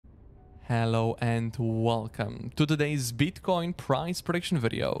Hello and welcome to today's Bitcoin price prediction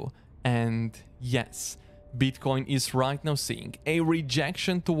video. And yes, Bitcoin is right now seeing a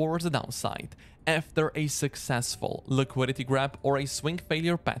rejection towards the downside after a successful liquidity grab or a swing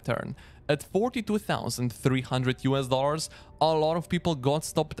failure pattern. At 42,300 US dollars, a lot of people got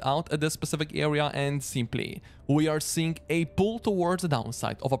stopped out at this specific area, and simply we are seeing a pull towards the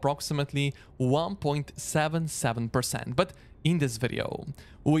downside of approximately 1.77%. But in this video,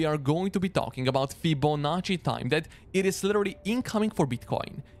 we are going to be talking about Fibonacci time, that it is literally incoming for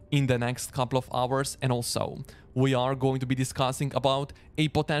Bitcoin in the next couple of hours, and also we are going to be discussing about a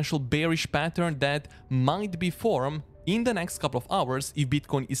potential bearish pattern that might be formed in the next couple of hours if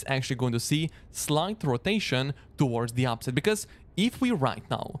Bitcoin is actually going to see slight rotation towards the upside. Because if we right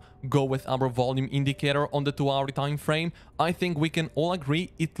now go with our volume indicator on the 2-hour time frame, I think we can all agree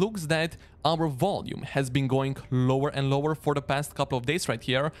it looks that our volume has been going lower and lower for the past couple of days right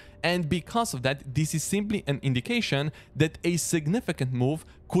here, and because of that, this is simply an indication that a significant move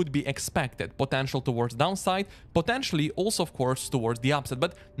could be expected, potential towards downside, potentially also of course towards the upside.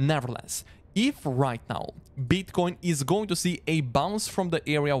 But nevertheless, if right now Bitcoin is going to see a bounce from the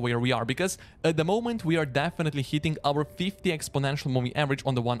area where we are, because at the moment we are definitely hitting our 50 exponential moving average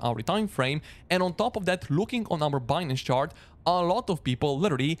on the 1-hour time frame, and on top of that, looking on our Binance chart, a lot of people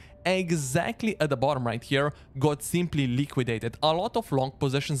literally exactly at the bottom right here got simply liquidated. A lot of long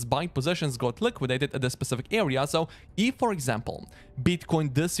positions, buy positions got liquidated at the specific area. So if, for example,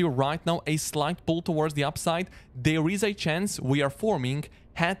 Bitcoin does see right now a slight pull towards the upside, there is a chance we are forming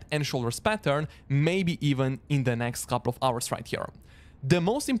head and shoulders pattern, maybe even in the next couple of hours right here. The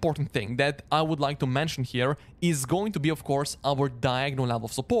most important thing that I would like to mention here is going to be, of course, our diagonal level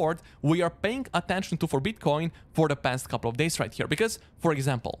of support we are paying attention to for Bitcoin for the past couple of days right here. Because, for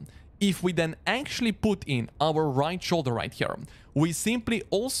example, if we then actually put in our right shoulder right here, we simply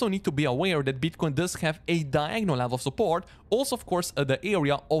also need to be aware that Bitcoin does have a diagonal level of support, also of course at the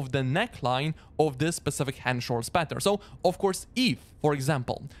area of the neckline of this specific head and shoulders pattern. So of course, if, for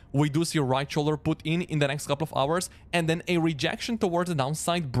example, we do see a right shoulder put in the next couple of hours, and then a rejection towards the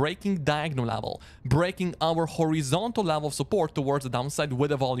downside, breaking diagonal level, breaking our horizontal level of support towards the downside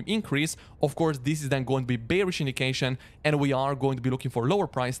with a volume increase, of course this is then going to be bearish indication, and we are going to be looking for lower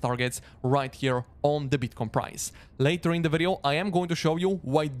price targets right here on the Bitcoin price. Later in the video, I am going to show you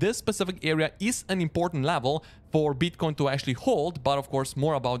why this specific area is an important level for Bitcoin to actually hold, but of course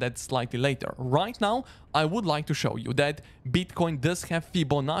more about that slightly later. Right now, I would like to show you that Bitcoin does have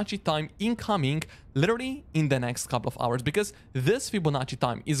Fibonacci time incoming literally in the next couple of hours, because this Fibonacci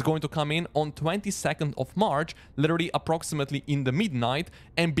time is going to come in on 22nd of March, literally approximately in the midnight,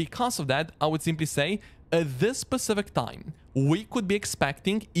 and because of that, I would simply say at this specific time, we could be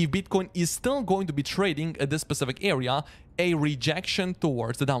expecting, if Bitcoin is still going to be trading at this specific area, a rejection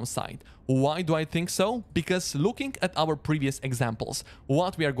towards the downside. Why do I think so? Because looking at our previous examples,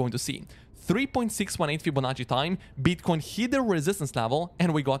 what we are going to see, 3.618 Fibonacci time, Bitcoin hit the resistance level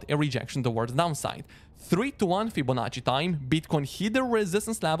and we got a rejection towards the downside. 3 to 1 Fibonacci time, Bitcoin hit the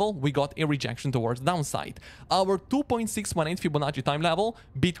resistance level, we got a rejection towards the downside. Our 2.618 Fibonacci time level,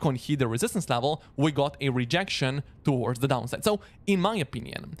 Bitcoin hit the resistance level, we got a rejection towards the downside. So in my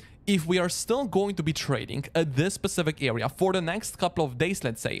opinion, if we are still going to be trading at this specific area for the next couple of days,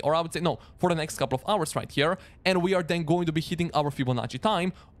 let's say, or I would say no, for the next couple of hours right here, and we are then going to be hitting our Fibonacci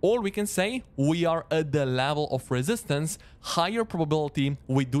time, all we can say, we are at the level of resistance, higher probability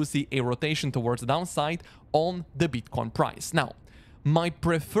we do see a rotation towards the downside on the Bitcoin price. Now, my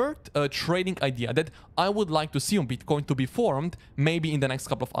preferred trading idea that I would like to see on Bitcoin to be formed maybe in the next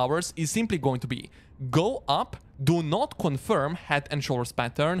couple of hours is simply going to be go up, do not confirm head and shoulders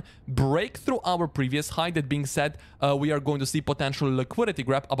pattern, break through our previous high. That being said, we are going to see potential liquidity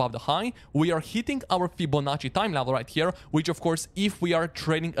grab above the high. We are hitting our Fibonacci time level right here, which of course, if we are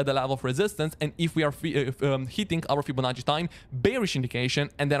trading at the level of resistance and if we are hitting our Fibonacci time, bearish indication,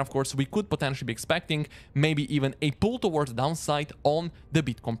 and then of course we could potentially be expecting maybe even a pull towards the downside on the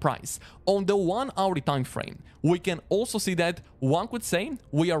Bitcoin price. On the 1-hour time frame, we can also see that one could say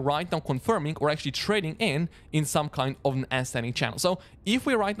we are right now confirming or actually trading in some kind of an ascending channel. So if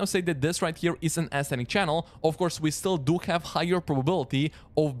we right now say that this right here is an ascending channel, of course we still do have higher probability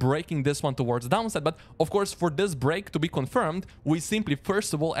of breaking this one towards the downside. But of course, for this break to be confirmed, we simply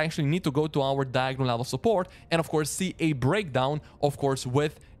first of all actually need to go to our diagonal level support and of course see a breakdown, of course,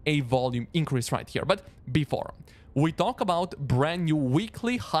 with a volume increase right here. But before we talk about brand new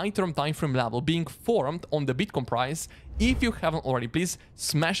weekly high-term time frame level being formed on the Bitcoin price, if you haven't already, please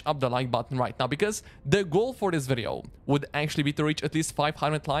smash up the like button right now, because the goal for this video would actually be to reach at least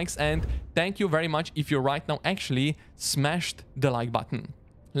 500 likes, and thank you very much if you right now actually smashed the like button.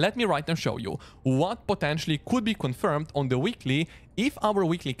 let me right now show you what potentially could be confirmed on the weekly if our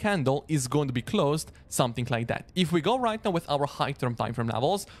weekly candle is going to be closed, something like that. If we go right now with our high-term time frame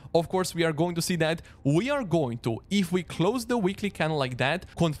levels, of course, we are going to see that we are going to, if we close the weekly candle like that,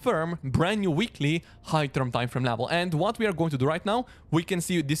 confirm brand new weekly high-term time frame level. And what we are going to do right now, we can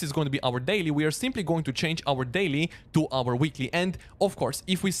see this is going to be our daily. We are simply going to change our daily to our weekly. And of course,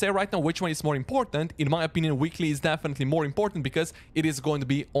 if we say right now which one is more important, in my opinion, weekly is definitely more important because it is going to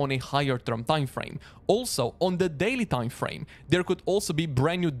be on a higher term time frame. Also, on the daily time frame, there could also be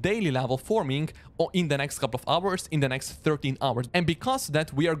brand new daily level forming in the next couple of hours, in the next 13 hours. And because of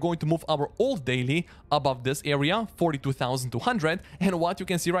that, we are going to move our old daily above this area, 42,200. And what you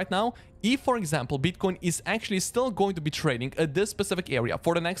can see right now, if, for example, Bitcoin is actually still going to be trading at this specific area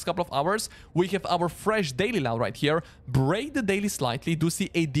for the next couple of hours, we have our fresh daily level right here, break the daily slightly, do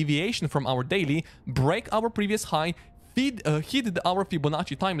see a deviation from our daily, break our previous high, hit our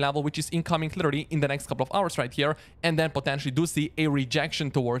Fibonacci time level, which is incoming literally in the next couple of hours right here, and then potentially do see a rejection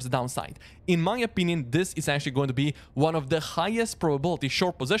towards the downside. In my opinion, this is actually going to be one of the highest probability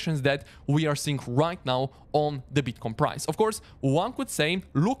short positions that we are seeing right now on the Bitcoin price. Of course, one could say,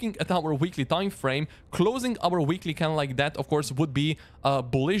 looking at our weekly time frame, closing our weekly candle like that, of course, would be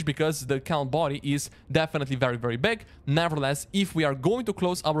bullish because the candle body is definitely very, very big. Nevertheless, if we are going to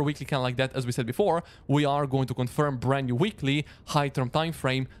close our weekly candle like that, as we said before, we are going to confirm brand new weekly high-term time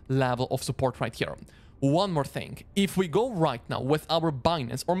frame level of support right here. One more thing, if we go right now with our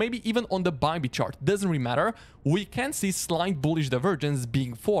Binance or maybe even on the Bybit chart, doesn't really matter, we can see slight bullish divergence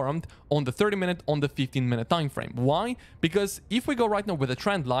being formed on the 30-minute, on the 15-minute time frame. Why? Because if we go right now with a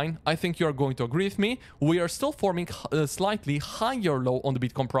trend line, I think you are going to agree with me, we are still forming a slightly higher low on the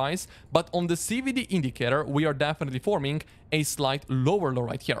Bitcoin price, but on the CVD indicator, we are definitely forming a slight lower low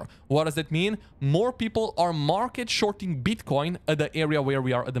right here. What does that mean? More people are market shorting Bitcoin at the area where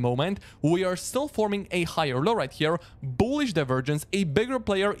we are at the moment. We are still forming a higher low right here, bullish divergence. A bigger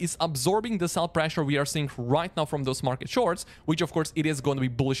player is absorbing the sell pressure we are seeing right now from those market shorts, which of course it is going to be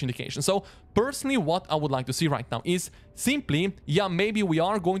bullish indication. So personally, what I would like to see right now is simply, yeah, maybe we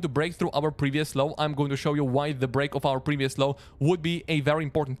are going to break through our previous low. I'm going to show you why the break of our previous low would be a very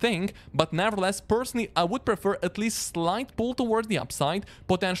important thing. But nevertheless, personally, I would prefer at least slight pull towards the upside,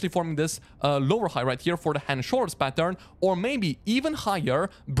 potentially forming this lower high right here for the hand shorts pattern, or maybe even higher,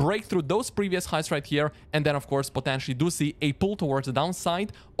 break through those previous highs right here, and then of course potentially do see a pull towards the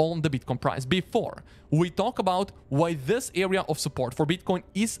downside on the Bitcoin price. Before we talk about why this area of support for Bitcoin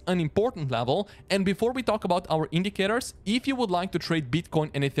is an important level, and before we talk about our indicators, if you would like to trade Bitcoin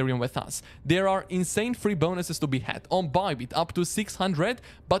and Ethereum with us, there are insane free bonuses to be had on Bybit up to 600,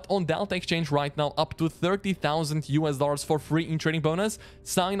 but on Delta Exchange right now up to 30,000 US dollars for free in trading bonus.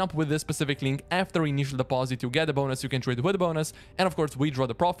 Sign up with this specific link. After initial deposit, you get a bonus, you can trade with a bonus, and of course withdraw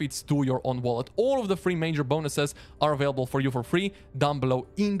the profits to your own wallet. All of the free major bonuses are available for you for free down below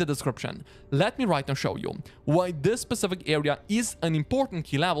in the description. Let me right now show you why this specific area is an important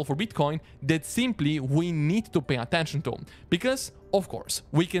key level for Bitcoin that simply we need to pay attention to. Because of course,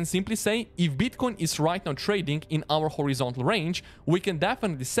 we can simply say if Bitcoin is right now trading in our horizontal range, we can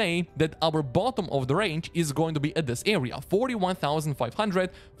definitely say that our bottom of the range is going to be at this area, 41,500,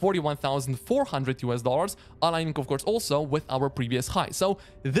 41,400 US dollars, aligning of course also with our previous high. So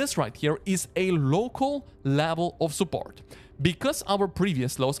this right here is a local level of support. Because our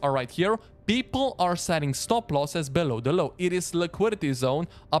previous lows are right here, people are setting stop losses below the low. It is liquidity zone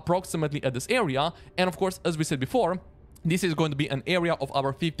approximately at this area, and of course, as we said before, this is going to be an area of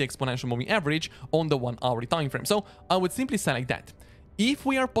our 50 exponential moving average on the 1 hourly time frame. So I would simply say like that. If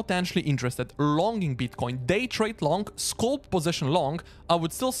we are potentially interested longing Bitcoin, day trade long, scalp position long, I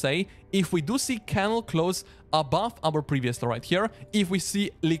would still say if we do see candle close above our previous low right here, if we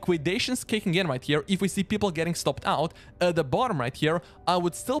see liquidations kicking in right here, if we see people getting stopped out at the bottom right here, I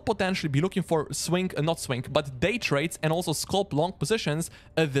would still potentially be looking for not swing, but day trades and also scalp long positions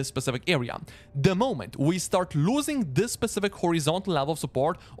at this specific area. The moment we start losing this specific horizontal level of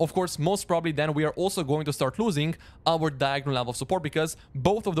support, of course, most probably then we are also going to start losing our diagonal level of support because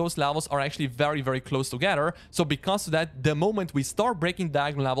both of those levels are actually very, very close together. So because of that, the moment we start breaking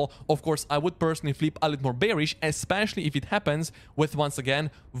diagonal level, of course, I would personally flip a little more bearish, especially if it happens with, once again,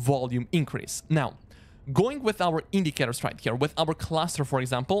 volume increase. Now, going with our indicators right here, with our cluster, for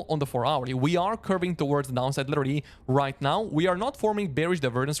example, on the 4 hourly, we are curving towards the downside literally right now. We are not forming bearish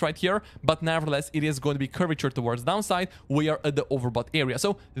divergence right here, but nevertheless, it is going to be curvature towards downside. We are at the overbought area.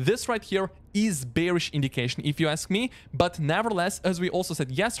 So this right here is bearish indication if you ask me. But nevertheless, as we also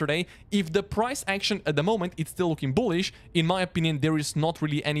said yesterday, if the price action at the moment it's still looking bullish, in my opinion there is not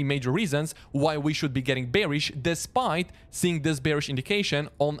really any major reasons why we should be getting bearish despite seeing this bearish indication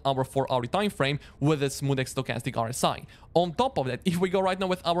on our 4-hourly time frame with a Smootx stochastic RSI. On top of that, if we go right now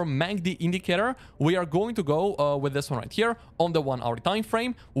with our MACD indicator, we are going to go with this one right here on the 1-hourly time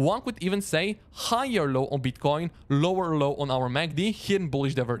frame. One could even say higher low on Bitcoin, lower low on our MACD, hidden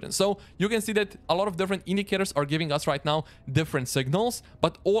bullish divergence. So you can see that a lot of different indicators are giving us right now different signals,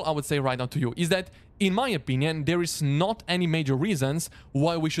 but all I would say right now to you is that in my opinion, there is not any major reasons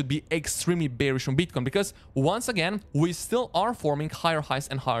why we should be extremely bearish on Bitcoin, because once again, we still are forming higher highs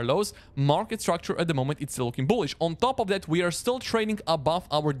and higher lows. Market structure at the moment, it's still looking bullish. On top of that, we are still trading above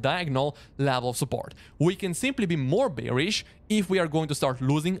our diagonal level of support. We can simply be more bearish if we are going to start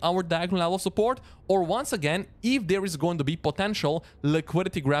losing our diagonal level of support, or once again, if there is going to be potential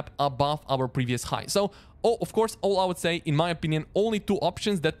liquidity grab above our previous high. So of course, all I would say, in my opinion, only two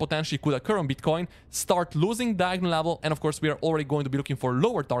options that potentially could occur on Bitcoin: start losing diagonal level, and of course, we are already going to be looking for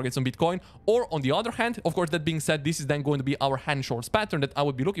lower targets on Bitcoin. Or on the other hand, of course, that being said, this is then going to be our hand shorts pattern that I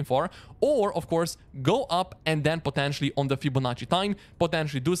would be looking for. Or, of course, go up and then potentially on the Fibonacci time,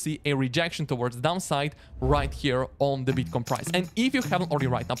 potentially do see a rejection towards the downside right here on the Bitcoin price. And if you haven't already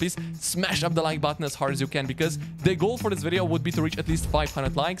right now, please smash up the like button as hard as you can, because the goal for this video would be to reach at least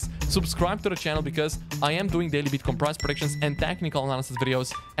 500 likes. Subscribe to the channel because I am doing daily Bitcoin price predictions and technical analysis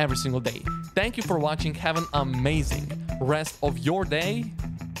videos every single day. Thank you for watching. Have an amazing rest of your day.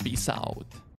 Peace out.